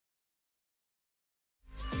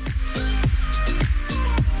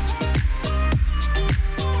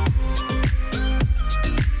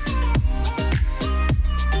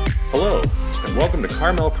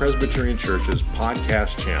Carmel Presbyterian Church's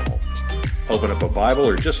podcast channel. Open up a Bible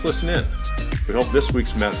or just listen in. We hope this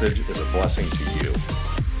week's message is a blessing to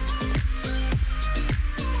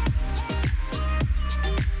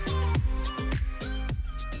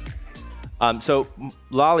you. So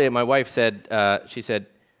Lolly, my wife, said, she said,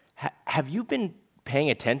 have you been paying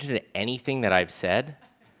attention to anything that I've said?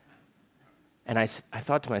 And I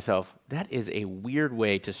thought to myself, that is a weird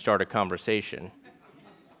way to start a conversation.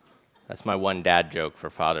 That's my one dad joke for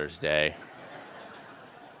Father's Day.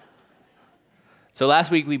 So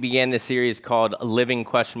last week we began this series called Living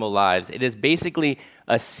Questionable Lives. It is basically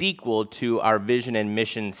a sequel to our Vision and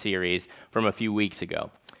Mission series from a few weeks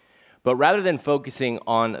ago. But rather than focusing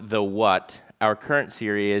on the what, our current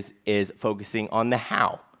series is focusing on the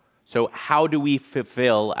how. So how do we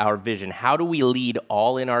fulfill our vision? How do we lead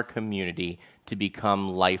all in our community to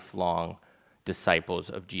become lifelong disciples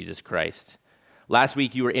of Jesus Christ? Last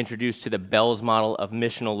week, you were introduced to the Bells model of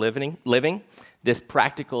missional living. This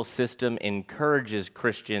practical system encourages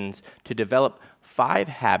Christians to develop 5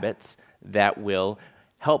 habits that will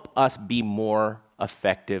help us be more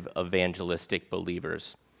effective evangelistic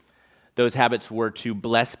believers. Those habits were to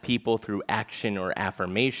bless people through action or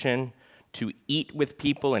affirmation, to eat with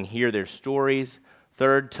people and hear their stories.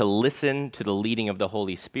 3rd, to listen to the leading of the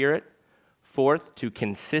Holy Spirit. 4th, to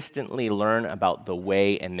consistently learn about the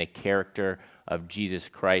way and the character of Jesus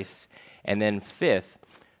Christ. And then 5th,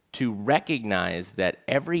 to recognize that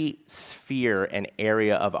every sphere and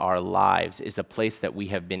area of our lives is a place that we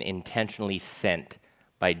have been intentionally sent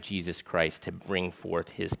by Jesus Christ to bring forth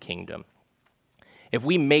his kingdom. If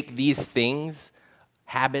we make these things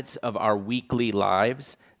habits of our weekly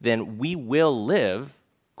lives, then we will live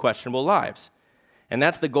questionable lives. And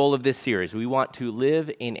that's the goal of this series. We want to live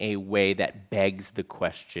in a way that begs the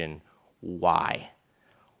question, why?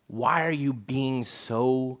 Why are you being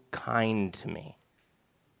so kind to me?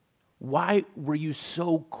 Why were you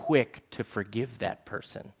so quick to forgive that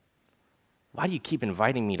person? Why do you keep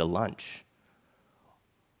inviting me to lunch?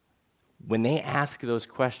 When they ask those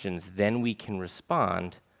questions, then we can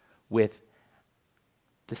respond with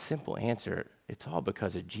the simple answer, it's all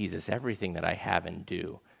because of Jesus. Everything that I have and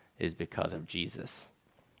do is because of Jesus.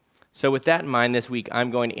 So with that in mind, this week,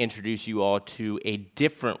 I'm going to introduce you all to a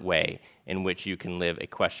different way in which you can live a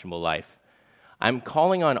questionable life. I'm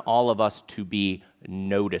calling on all of us to be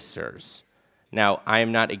noticers. Now, I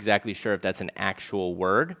am not exactly sure if that's an actual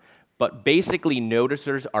word, but basically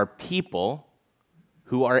noticers are people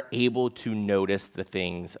who are able to notice the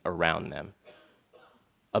things around them.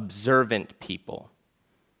 Observant people.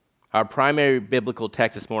 Our primary biblical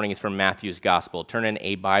text this morning is from Matthew's Gospel. Turn in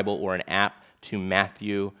a Bible or an app to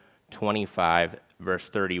Matthew 25, verse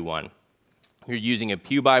 31. If you're using a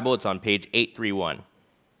Pew Bible, it's on page 831.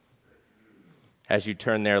 As you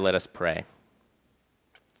turn there, let us pray.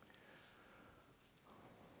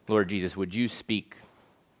 Lord Jesus, would you speak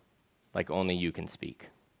like only you can speak?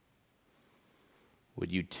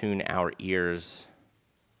 Would you tune our ears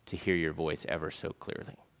to hear your voice ever so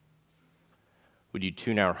clearly? Would you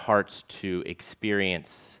tune our hearts to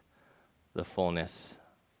experience the fullness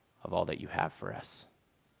of all that you have for us?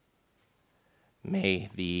 May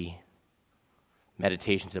the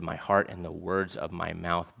meditations of my heart and the words of my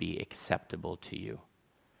mouth be acceptable to you.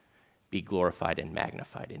 Be glorified and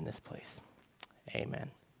magnified in this place.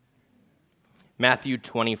 Amen. Matthew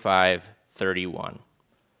 25:31.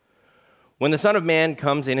 When the Son of Man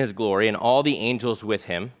comes in his glory and all the angels with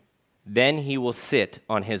him, then he will sit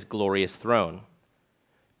on his glorious throne.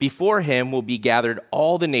 Before him will be gathered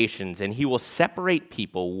all the nations, and he will separate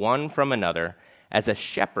people one from another as a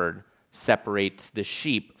shepherd separates the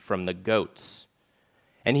sheep from the goats.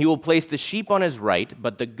 And he will place the sheep on his right,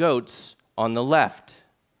 but the goats on the left.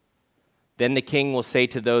 Then the king will say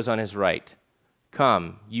to those on his right,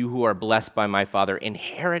 "Come, you who are blessed by my Father,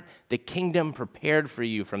 inherit the kingdom prepared for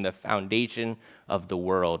you from the foundation of the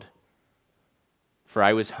world. For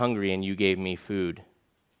I was hungry, and you gave me food.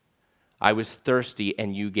 I was thirsty,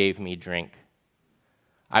 and you gave me drink.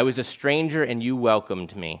 I was a stranger, and you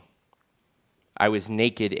welcomed me. I was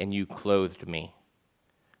naked, and you clothed me.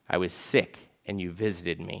 I was sick, and you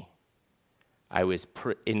visited me. I was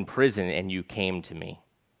in prison, and you came to me."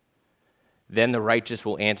 Then the righteous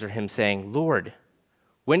will answer him, saying, "Lord,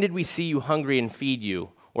 when did we see you hungry and feed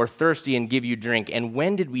you, or thirsty and give you drink? And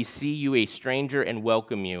when did we see you a stranger and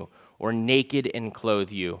welcome you, or naked and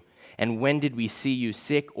clothe you? And when did we see you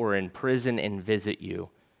sick or in prison and visit you?"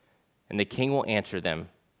 And the king will answer them,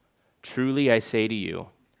 "Truly I say to you,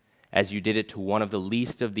 as you did it to one of the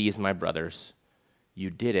least of these my brothers, you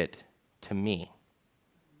did it to me."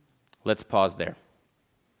 Let's pause there.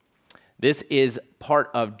 This is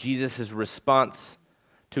part of Jesus' response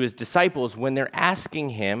to his disciples when they're asking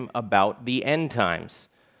him about the end times.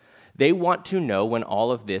 They want to know when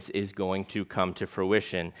all of this is going to come to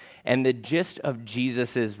fruition. And the gist of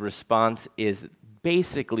Jesus' response is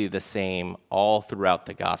basically the same all throughout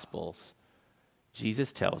the Gospels.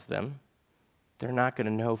 Jesus tells them they're not going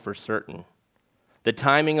to know for certain. The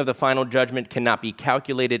timing of the final judgment cannot be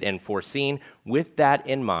calculated and foreseen. With that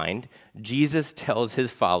in mind, Jesus tells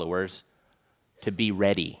his followers to be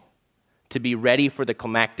ready for the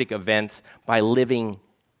climactic events by living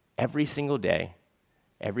every single day,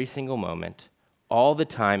 every single moment, all the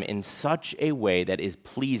time in such a way that is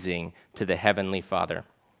pleasing to the Heavenly Father.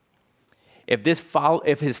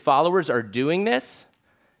 If his followers are doing this,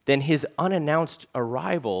 then his unannounced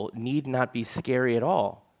arrival need not be scary at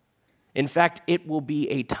all. In fact, it will be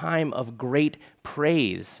a time of great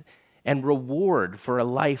praise and reward for a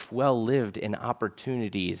life well lived and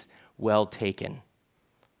opportunities well taken.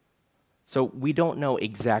 So we don't know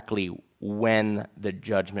exactly when the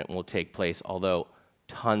judgment will take place, although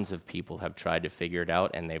tons of people have tried to figure it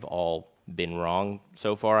out, and they've all been wrong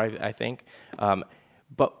so far, I think.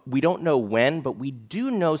 But we don't know when, but we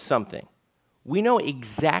do know something. We know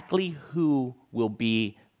exactly who will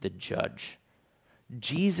be the judge.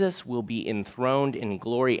 Jesus will be enthroned in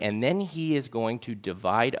glory, and then he is going to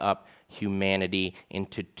divide up humanity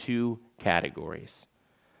into two categories: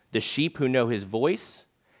 the sheep who know his voice,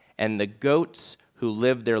 and the goats who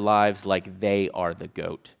live their lives like they are the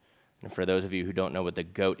goat. And for those of you who don't know what the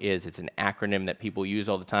GOAT is, it's an acronym that people use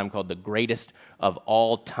all the time called the greatest of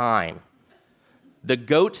all time. The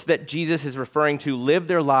goats that Jesus is referring to live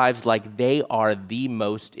their lives like they are the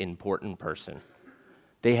most important person.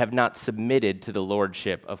 They have not submitted to the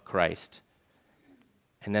lordship of Christ.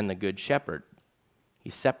 And then the good shepherd,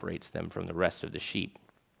 he separates them from the rest of the sheep.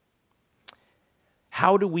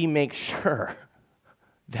 How do we make sure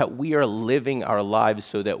that we are living our lives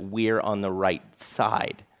so that we're on the right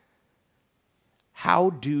side?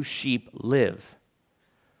 How do sheep live?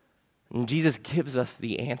 And Jesus gives us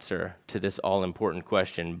the answer to this all-important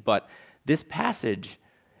question, but this passage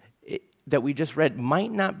that we just read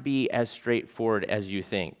might not be as straightforward as you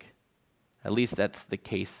think. At least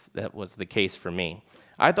that was the case for me.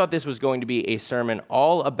 I thought this was going to be a sermon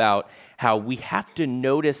all about how we have to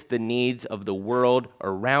notice the needs of the world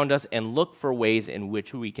around us and look for ways in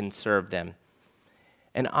which we can serve them.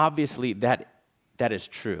 And obviously that is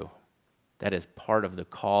true. That is part of the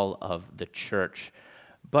call of the church.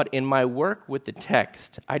 But in my work with the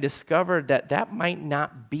text, I discovered that might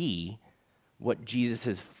not be what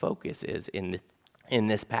Jesus' focus is in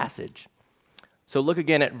this passage. So look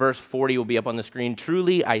again at verse 40, will be up on the screen.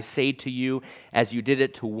 Truly I say to you, as you did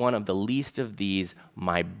it to one of the least of these,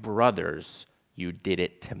 my brothers, you did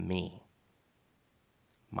it to me.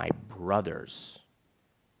 My brothers.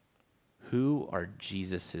 Who are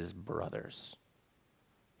Jesus' brothers?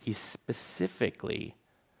 He's specifically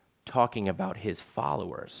talking about his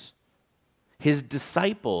followers. His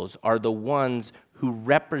disciples are the ones who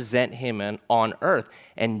represent him on earth,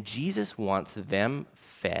 and Jesus wants them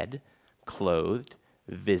fed, clothed,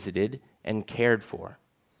 visited, and cared for.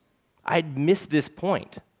 I'd missed this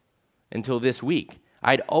point until this week.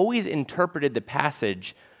 I'd always interpreted the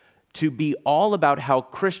passage to be all about how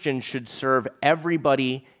Christians should serve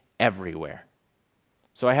everybody everywhere.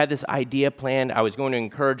 So I had this idea planned. I was going to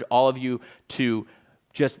encourage all of you to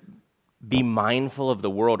just be mindful of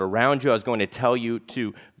the world around you. I was going to tell you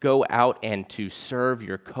to go out and to serve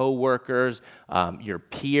your coworkers, your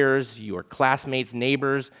peers, your classmates,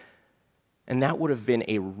 neighbors. And that would have been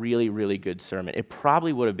a really, really good sermon. It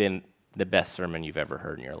probably would have been the best sermon you've ever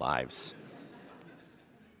heard in your lives.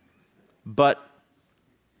 But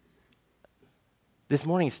this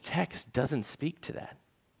morning's text doesn't speak to that.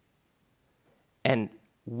 And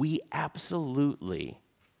we absolutely,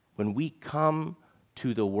 when we come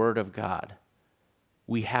to the Word of God,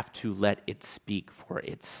 we have to let it speak for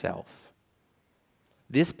itself.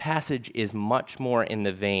 This passage is much more in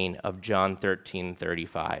the vein of John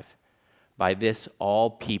 13:35. By this all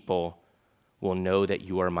people will know that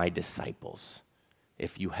you are my disciples,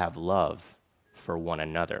 if you have love for one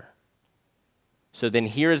another. So then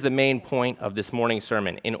here is the main point of this morning's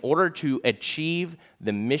sermon. In order to achieve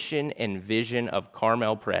the mission and vision of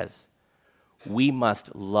Carmel Pres, we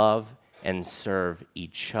must love and serve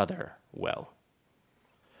each other well.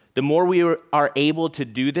 The more we are able to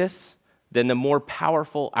do this, then the more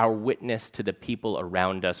powerful our witness to the people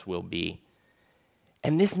around us will be.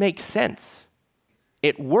 And this makes sense.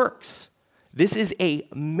 It works. This is a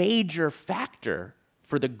major factor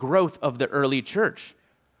for the growth of the early church.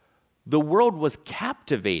 The world was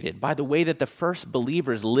captivated by the way that the first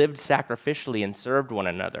believers lived sacrificially and served one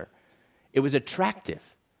another. It was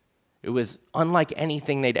attractive. It was unlike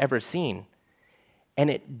anything they'd ever seen. And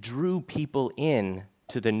it drew people in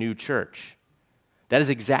to the new church. That is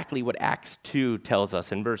exactly what Acts 2 tells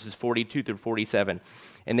us in verses 42 through 47.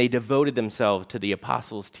 And they devoted themselves to the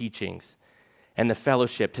apostles' teachings and the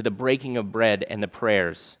fellowship, to the breaking of bread and the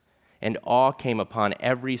prayers. And awe came upon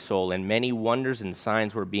every soul, and many wonders and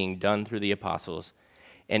signs were being done through the apostles.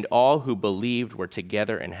 And all who believed were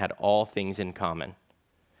together and had all things in common.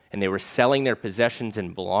 And they were selling their possessions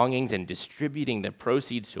and belongings and distributing the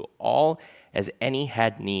proceeds to all as any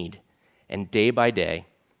had need. And day by day,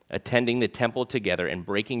 attending the temple together and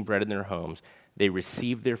breaking bread in their homes, they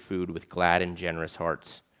received their food with glad and generous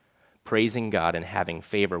hearts, praising God and having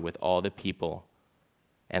favor with all the people.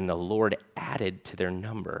 And the Lord added to their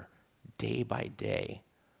number day by day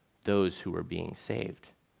those who were being saved,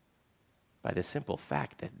 by the simple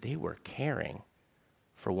fact that they were caring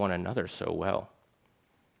for one another so well.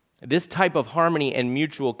 This type of harmony and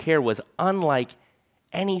mutual care was unlike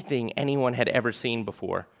anything anyone had ever seen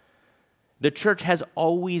before. The church has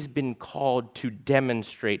always been called to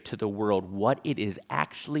demonstrate to the world what it is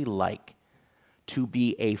actually like to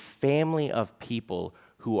be a family of people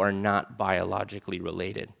who are not biologically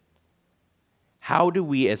related. How do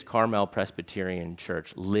we as Carmel Presbyterian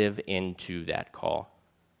Church live into that call?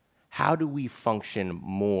 How do we function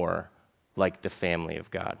more like the family of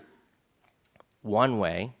God? One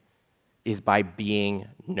way is by being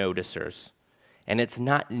noticers. And it's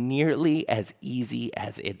not nearly as easy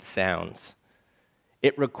as it sounds.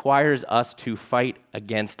 It requires us to fight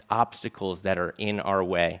against obstacles that are in our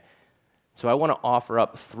way. So I want to offer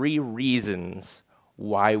up 3 reasons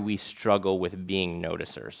why we struggle with being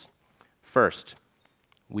noticers. First,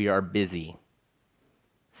 we are busy.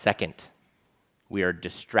 Second, we are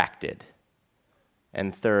distracted.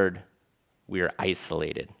 And third, we are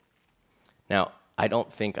isolated. Now, I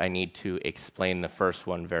don't think I need to explain the first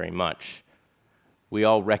one very much. We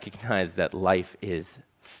all recognize that life is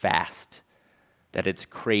fast, that it's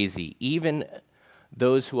crazy. Even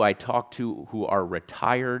those who I talk to who are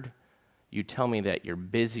retired, you tell me that you're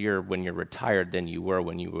busier when you're retired than you were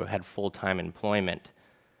when you had full-time employment.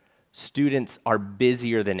 Students are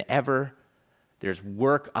busier than ever. There's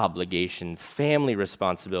work obligations, family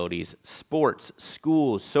responsibilities, sports,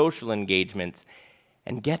 schools, social engagements.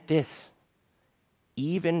 And get this,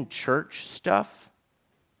 even church stuff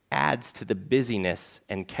adds to the busyness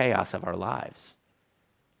and chaos of our lives.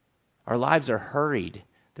 Our lives are hurried,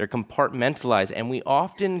 they're compartmentalized, and we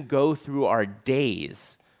often go through our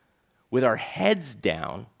days with our heads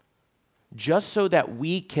down just so that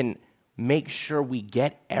we can make sure we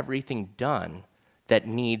get everything done that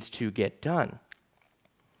needs to get done.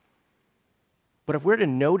 But if we're to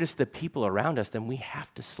notice the people around us, then we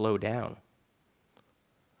have to slow down.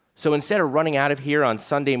 So instead of running out of here on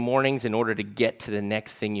Sunday mornings in order to get to the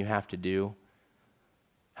next thing you have to do,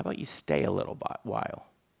 how about you stay a little while?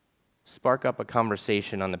 Spark up a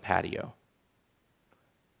conversation on the patio.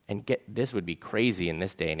 And this would be crazy in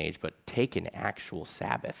this day and age, but take an actual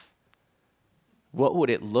Sabbath. What would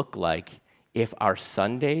it look like if our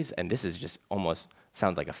Sundays, and this is just almost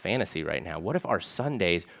sounds like a fantasy right now, what if our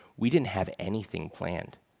Sundays, we didn't have anything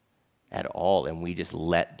planned at all, and we just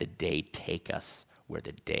let the day take us where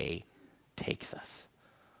the day takes us?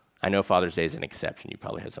 I know Father's Day is an exception. You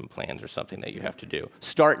probably have some plans or something that you have to do.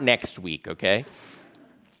 Start next week, okay?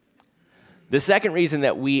 The second reason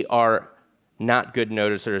that we are not good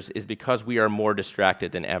noticers is because we are more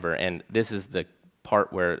distracted than ever, and this is the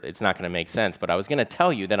part where it's not going to make sense, but I was going to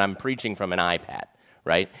tell you that I'm preaching from an iPad,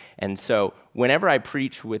 right? And so whenever I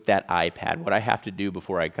preach with that iPad, what I have to do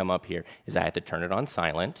before I come up here is I have to turn it on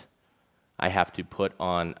silent. I have to put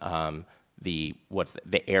on the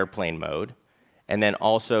airplane mode, and then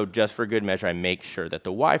also, just for good measure, I make sure that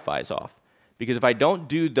the Wi-Fi is off. Because if I don't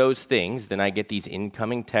do those things, then I get these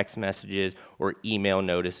incoming text messages or email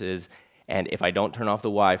notices, and if I don't turn off the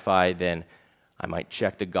Wi-Fi, then I might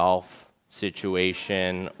check the golf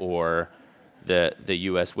situation, or the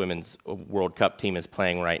U.S. Women's World Cup team is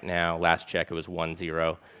playing right now. Last check, it was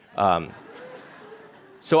 1-0.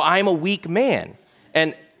 So I'm a weak man.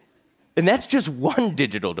 And that's just one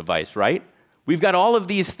digital device, right? We've got all of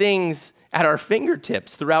these things at our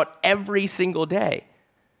fingertips throughout every single day.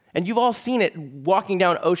 And you've all seen it walking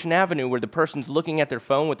down Ocean Avenue where the person's looking at their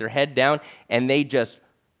phone with their head down and they just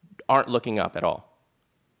aren't looking up at all.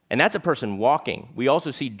 And that's a person walking. We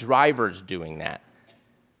also see drivers doing that.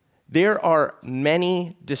 There are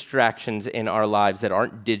many distractions in our lives that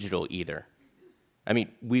aren't digital either. I mean,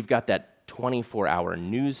 we've got that 24-hour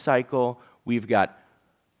news cycle. We've got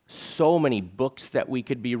so many books that we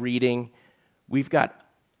could be reading. We've got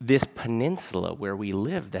this peninsula where we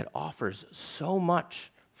live that offers so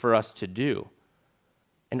much for us to do.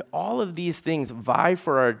 And all of these things vie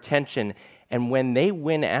for our attention, and when they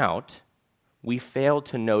win out, we fail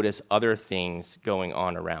to notice other things going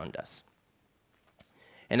on around us.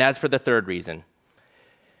 And as for the third reason,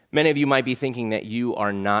 many of you might be thinking that you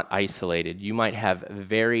are not isolated. You might have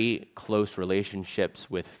very close relationships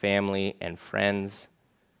with family and friends.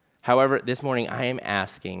 However, this morning I am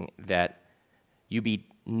asking that you be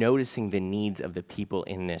noticing the needs of the people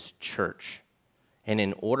in this church. And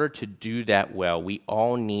in order to do that well, we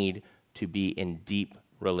all need to be in deep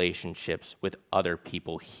relationships with other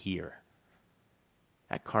people here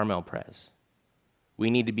at Carmel Pres.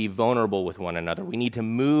 We need to be vulnerable with one another. We need to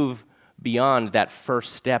move beyond that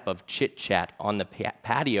first step of chit-chat on the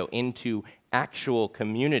patio into actual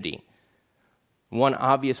community. One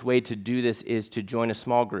obvious way to do this is to join a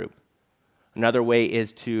small group. Another way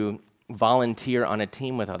is to volunteer on a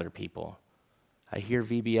team with other people. I hear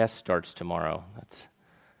VBS starts tomorrow.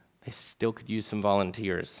 They still could use some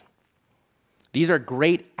volunteers. These are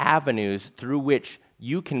great avenues through which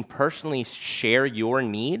you can personally share your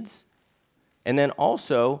needs and then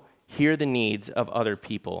also hear the needs of other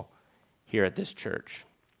people here at this church.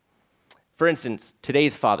 For instance,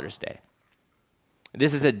 today's Father's Day.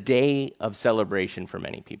 This is a day of celebration for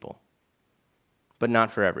many people, but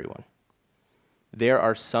not for everyone. There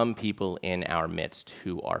are some people in our midst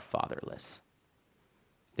who are fatherless.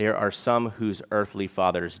 There are some whose earthly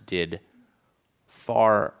fathers did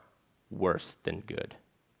far worse than good.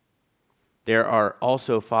 There are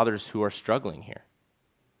also fathers who are struggling here.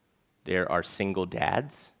 There are single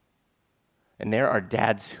dads, and there are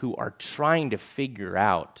dads who are trying to figure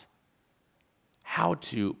out how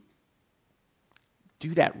to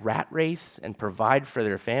do that rat race and provide for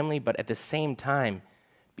their family, but at the same time,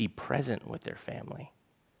 be present with their family.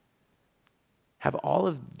 Have all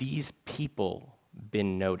of these people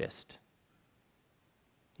been noticed?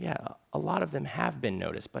 Yeah, a lot of them have been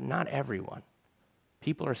noticed, but not everyone.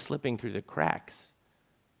 People are slipping through the cracks,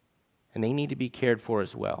 and they need to be cared for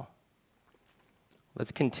as well.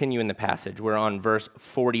 Let's continue in the passage. We're on verse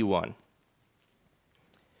 41.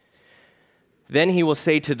 Then he will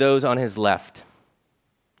say to those on his left,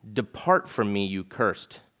 "Depart from me, you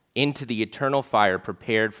cursed, into the eternal fire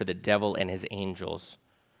prepared for the devil and his angels.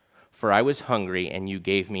 For I was hungry, and you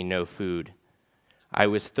gave me no food. I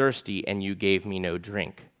was thirsty, and you gave me no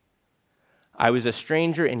drink. I was a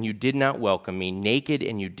stranger, and you did not welcome me, naked,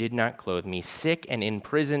 and you did not clothe me, sick and in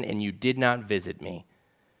prison, and you did not visit me."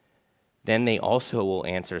 Then they also will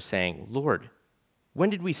answer, saying, "Lord,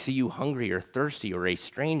 when did we see you hungry or thirsty or a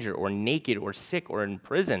stranger or naked or sick or in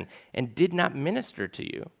prison and did not minister to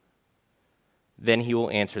you?" Then he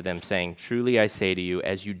will answer them, saying, "Truly I say to you,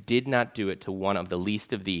 as you did not do it to one of the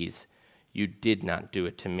least of these, you did not do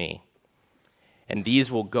it to me. And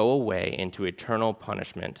these will go away into eternal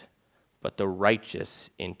punishment, but the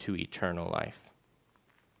righteous into eternal life."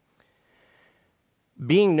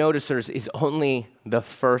 Being noticers is only the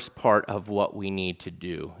first part of what we need to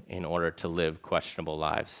do in order to live questionable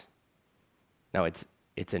lives. Now,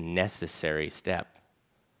 it's a necessary step,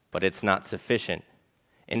 but it's not sufficient.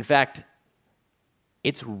 In fact,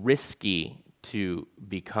 it's risky to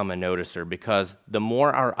become a noticer because the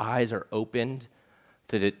more our eyes are opened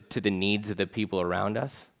to the needs of the people around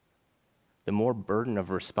us, the more burden of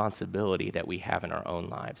responsibility that we have in our own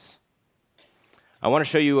lives. I want to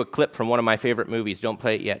show you a clip from one of my favorite movies. Don't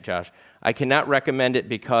play it yet, Josh. I cannot recommend it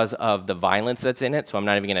because of the violence that's in it, so I'm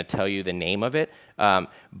not even going to tell you the name of it.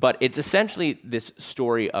 But it's essentially this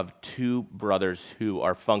story of two brothers who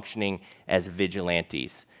are functioning as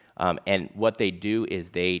vigilantes. And what they do is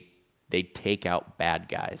they take out bad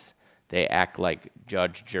guys. They act like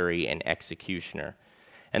judge, jury, and executioner.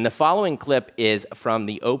 And the following clip is from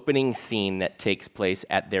the opening scene that takes place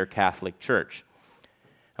at their Catholic church.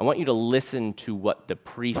 I want you to listen to what the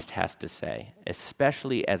priest has to say,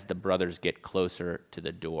 especially as the brothers get closer to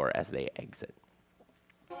the door as they exit.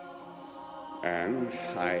 And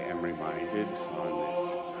I am reminded on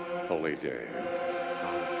this holy day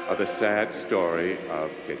of the sad story of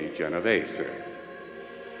Kitty Genovese.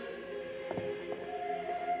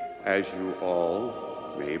 As you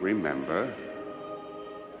all may remember,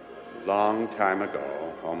 long time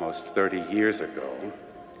ago, almost 30 years ago,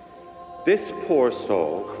 this poor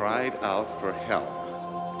soul cried out for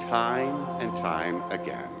help time and time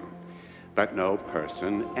again, but no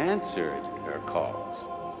person answered her calls.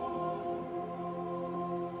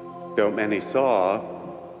 Though many saw,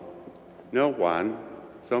 no one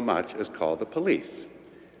so much as called the police.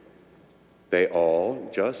 They all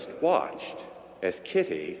just watched as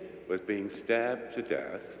Kitty was being stabbed to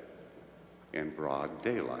death in broad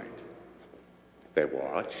daylight. They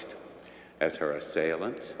watched as her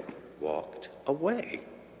assailant walked away.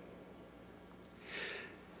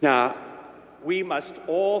 Now, we must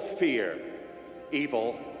all fear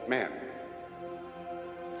evil men.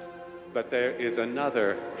 But there is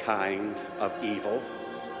another kind of evil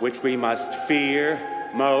which we must fear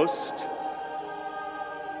most,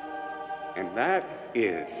 and that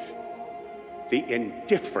is the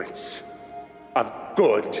indifference of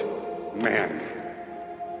good men.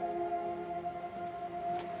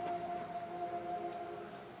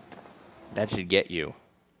 That should get you.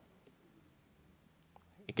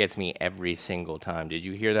 It gets me every single time. Did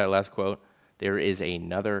you hear that last quote? There is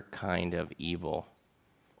another kind of evil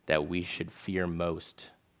that we should fear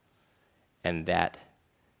most, and that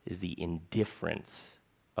is the indifference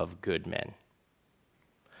of good men.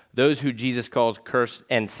 Those who Jesus calls cursed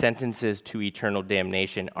and sentences to eternal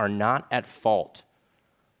damnation are not at fault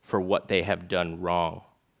for what they have done wrong,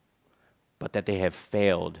 but that they have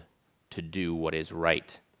failed to do what is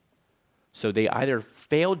right. So they either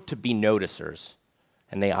failed to be noticers,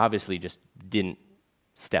 and they obviously just didn't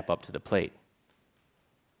step up to the plate,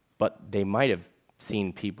 but they might have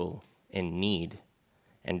seen people in need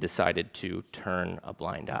and decided to turn a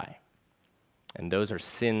blind eye. And those are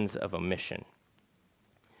sins of omission.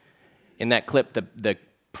 In that clip, the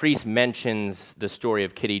priest mentions the story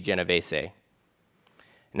of Kitty Genovese.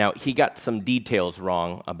 Now, he got some details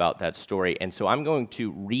wrong about that story, and so I'm going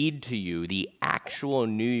to read to you the actual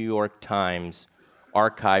New York Times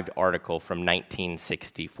archived article from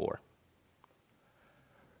 1964.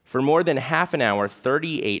 For more than half an hour,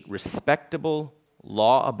 38 respectable,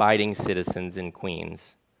 law-abiding citizens in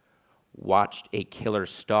Queens watched a killer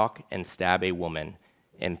stalk and stab a woman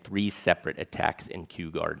in 3 separate attacks in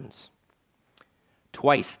Kew Gardens.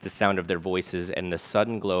 Twice, the sound of their voices and the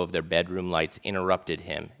sudden glow of their bedroom lights interrupted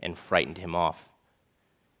him and frightened him off.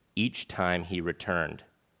 Each time he returned,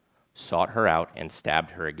 sought her out, and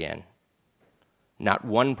stabbed her again. Not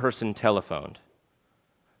one person telephoned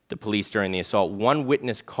the police during the assault. One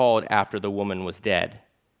witness called after the woman was dead.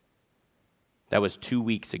 That was 2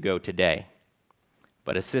 weeks ago today.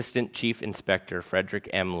 But Assistant Chief Inspector Frederick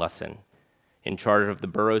M. Lusson, in charge of the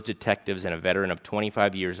borough's detectives and a veteran of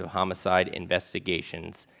 25 years of homicide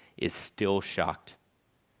investigations, is still shocked.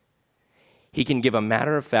 He can give a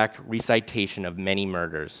matter-of-fact recitation of many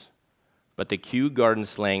murders, but the Kew Garden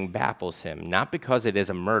slaying baffles him, not because it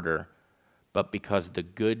is a murder, but because the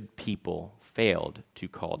good people failed to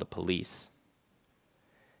call the police.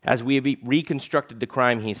 As we have reconstructed the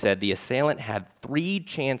crime, he said, the assailant had 3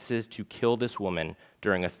 chances to kill this woman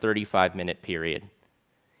during a 35-minute period.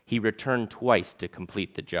 He returned twice to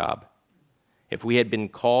complete the job. If we had been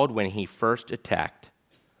called when he first attacked,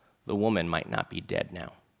 the woman might not be dead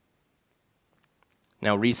now.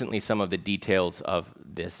 Now, recently, some of the details of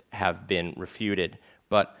this have been refuted,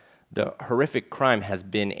 but the horrific crime has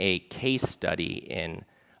been a case study in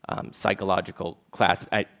psychology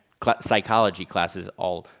classes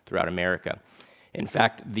all throughout America. In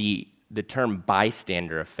fact, the term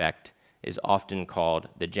bystander effect is often called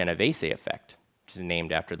the Genovese effect, which is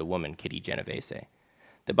named after the woman, Kitty Genovese.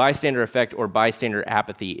 The bystander effect or bystander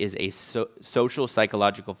apathy is a social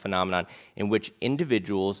psychological phenomenon in which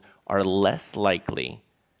individuals are less likely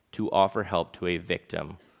to offer help to a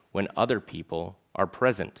victim when other people are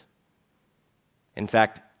present. In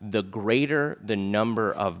fact, the greater the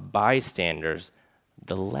number of bystanders,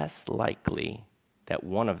 the less likely that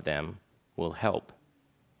one of them will help.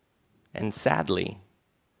 And sadly,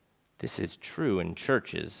 this is true in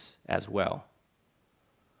churches as well.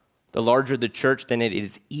 The larger the church, then it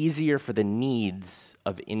is easier for the needs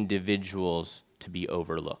of individuals to be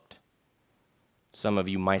overlooked. Some of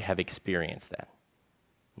you might have experienced that.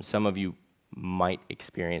 And some of you might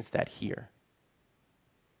experience that here.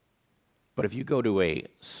 But if you go to a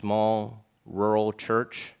small, rural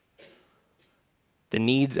church, the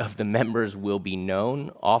needs of the members will be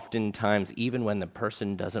known, oftentimes even when the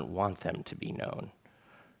person doesn't want them to be known.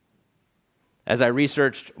 As I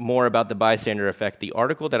researched more about the bystander effect, the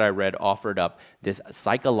article that I read offered up this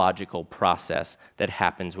psychological process that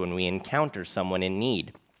happens when we encounter someone in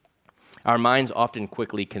need. Our minds often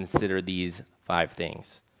quickly consider these 5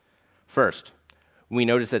 things. First, we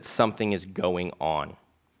notice that something is going on.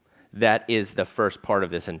 That is the first part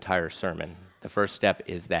of this entire sermon. The first step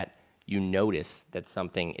is that you notice that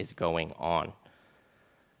something is going on.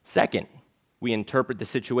 Second, we interpret the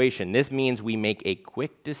situation. This means we make a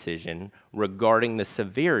quick decision regarding the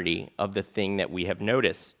severity of the thing that we have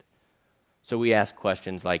noticed. So we ask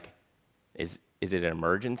questions like, is it an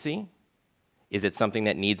emergency? Is it something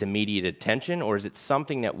that needs immediate attention, or is it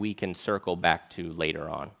something that we can circle back to later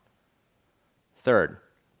on? Third,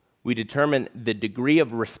 We determine the degree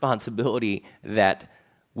of responsibility that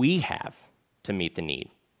we have to meet the need.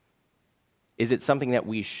 Is it something that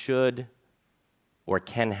we should or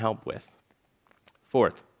can help with?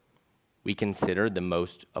 Fourth, we consider the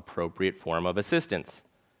most appropriate form of assistance.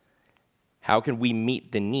 How can we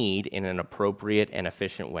meet the need in an appropriate and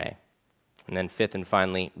efficient way? And then fifth and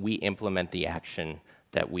finally, we implement the action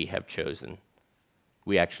that we have chosen.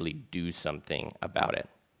 We actually do something about it.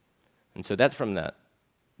 And so that's from the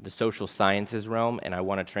social sciences realm, and I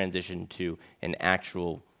want to transition to an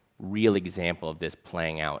actual real example of this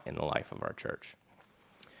playing out in the life of our church.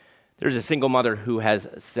 There's a single mother who has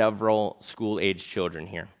several school-aged children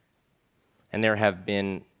here. And there have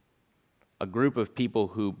been a group of people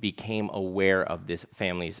who became aware of this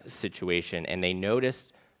family's situation, and they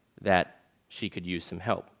noticed that she could use some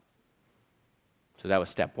help. So that was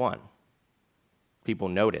step one. People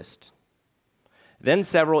noticed. Then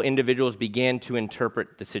several individuals began to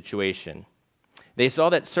interpret the situation. They saw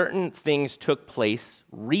that certain things took place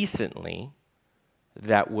recently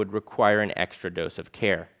that would require an extra dose of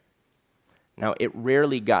care. Now, it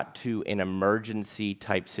rarely got to an emergency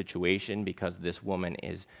type situation because this woman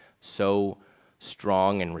is so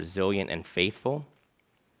strong and resilient and faithful.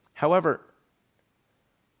 However,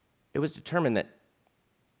 it was determined that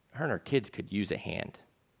her and her kids could use a hand.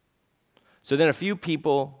 So then a few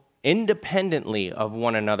people, independently of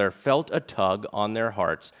one another, felt a tug on their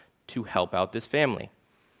hearts to help out this family.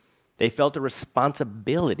 They felt a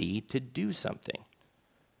responsibility to do something.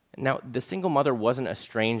 Now, the single mother wasn't a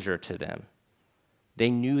stranger to them. They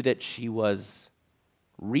knew that she was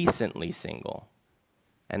recently single,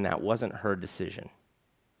 and that wasn't her decision.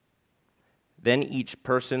 Then each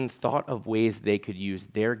person thought of ways they could use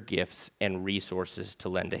their gifts and resources to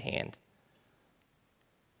lend a hand.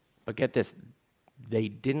 But get this, they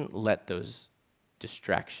didn't let those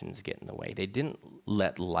distractions get in the way. They didn't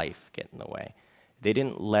let life get in the way. They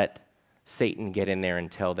didn't let Satan get in there and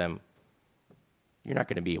tell them, you're not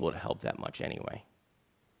going to be able to help that much anyway.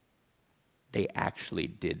 They actually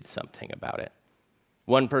did something about it.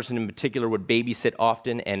 One person in particular would babysit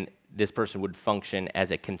often, and this person would function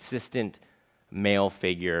as a consistent male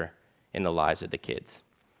figure in the lives of the kids.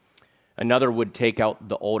 Another would take out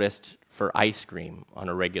the oldest for ice cream on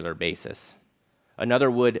a regular basis.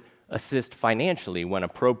 Another would assist financially when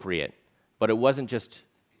appropriate, but it wasn't just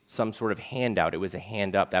some sort of handout, it was a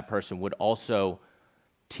hand up. That person would also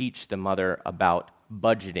teach the mother about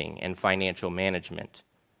budgeting and financial management.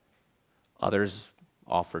 Others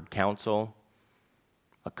offered counsel.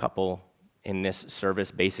 A couple in this service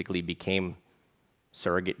basically became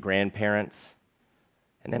surrogate grandparents.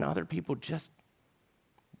 And then other people just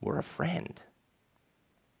were a friend.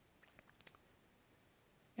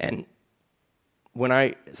 And when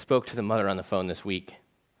I spoke to the mother on the phone this week,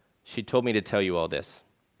 she told me to tell you all this.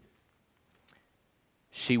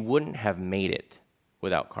 She wouldn't have made it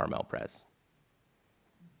without Carmel Prez.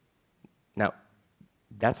 Now,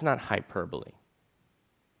 that's not hyperbole.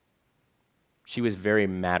 She was very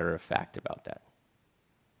matter-of-fact about that.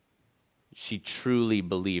 She truly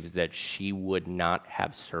believes that she would not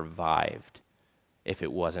have survived if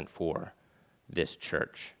it wasn't for this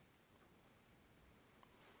church.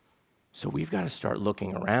 So we've got to start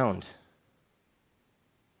looking around.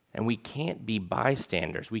 And we can't be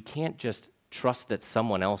bystanders. We can't just trust that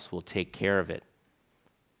someone else will take care of it.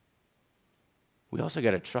 We also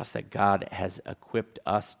got to trust that God has equipped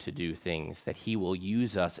us to do things, that he will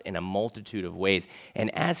use us in a multitude of ways.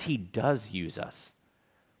 And as he does use us,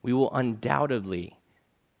 we will undoubtedly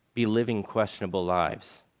be living questionable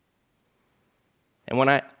lives. And when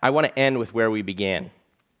I want to end with where we began.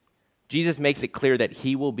 Jesus makes it clear that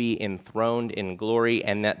he will be enthroned in glory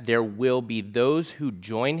and that there will be those who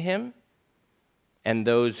join him and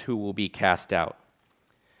those who will be cast out.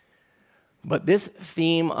 But this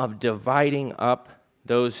theme of dividing up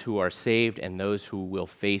those who are saved and those who will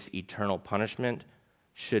face eternal punishment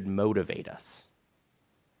should motivate us.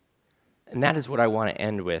 And that is what I want to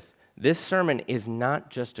end with. This sermon is not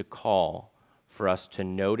just a call for us to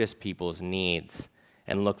notice people's needs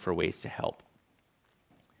and look for ways to help.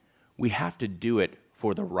 We have to do it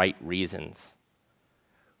for the right reasons.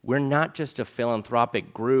 We're not just a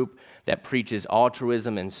philanthropic group that preaches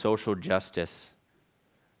altruism and social justice.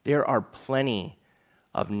 There are plenty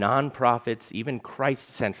of nonprofits, even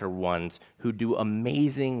Christ-centered ones, who do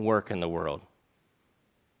amazing work in the world.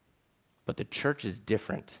 But the church is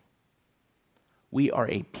different. We are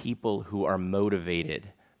a people who are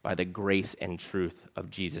motivated by the grace and truth of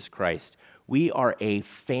Jesus Christ. We are a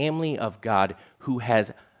family of God who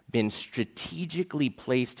has been strategically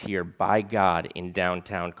placed here by God in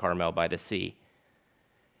downtown Carmel by the Sea.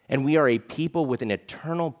 And we are a people with an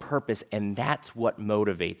eternal purpose, and that's what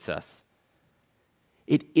motivates us.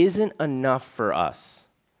 It isn't enough for us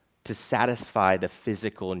to satisfy the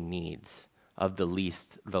physical needs of the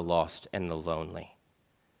least, the lost, and the lonely.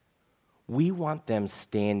 We want them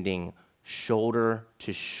standing shoulder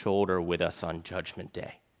to shoulder with us on Judgment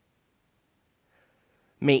Day.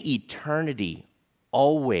 May eternity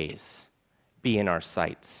always be in our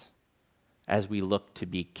sights as we look to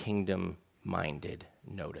be kingdom-minded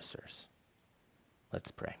noticers.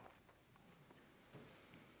 Let's pray.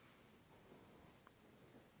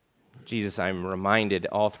 Jesus, I'm reminded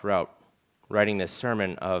all throughout writing this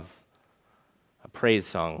sermon of a praise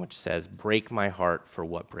song which says, "Break my heart for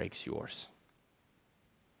what breaks yours."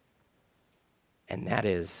 And that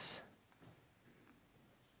is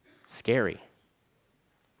scary.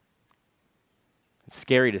 It's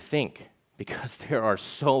scary to think because there are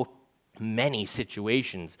so many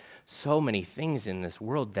situations, so many things in this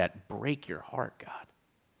world that break your heart, God.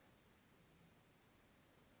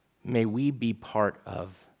 May we be part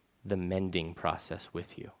of the mending process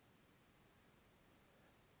with you.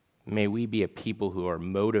 May we be a people who are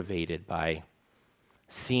motivated by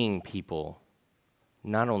seeing people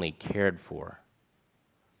not only cared for,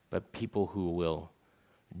 but people who will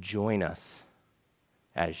join us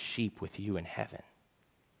as sheep with you in heaven.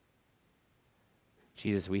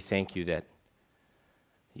 Jesus, we thank you that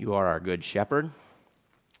you are our good shepherd,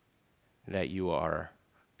 that you are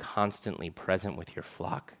constantly present with your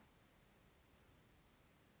flock,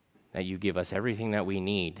 that you give us everything that we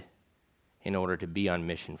need in order to be on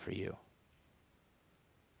mission for you.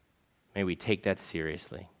 May we take that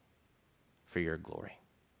seriously for your glory.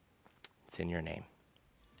 It's in your name.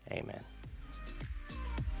 Amen.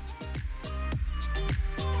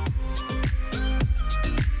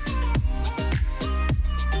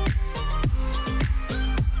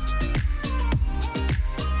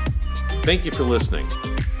 Thank you for listening.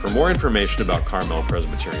 For more information about Carmel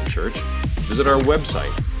Presbyterian Church, visit our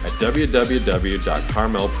website at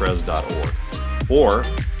www.carmelpres.org or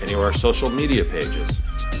any of our social media pages.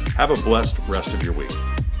 Have a blessed rest of your week.